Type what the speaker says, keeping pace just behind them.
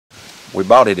we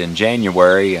bought it in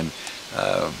January, and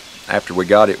after we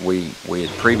got it, we had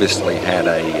previously had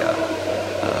a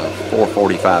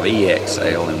 445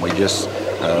 EXL, and we just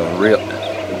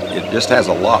it just has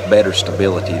a lot better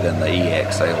stability than the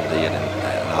EXL did,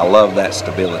 and I love that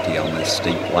stability on this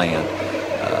steep land.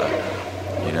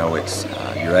 You know, it's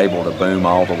you're able to boom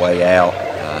all the way out,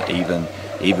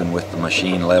 even with the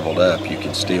machine leveled up, you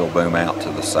can still boom out to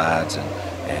the sides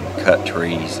and cut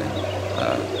trees, and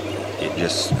it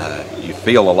just you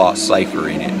feel a lot safer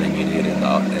in it than you did in the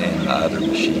other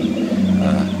machine.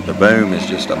 The boom is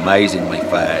just amazingly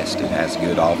fast. It has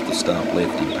good off the stump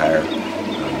lifting power.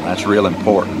 That's real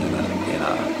important in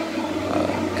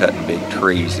cutting big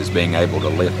trees, is being able to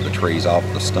lift the trees off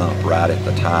the stump right at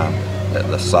the time that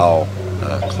the saw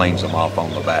cleans them off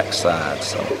on the back side.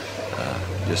 So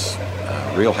just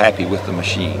real happy with the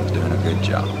machine, doing a good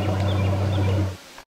job.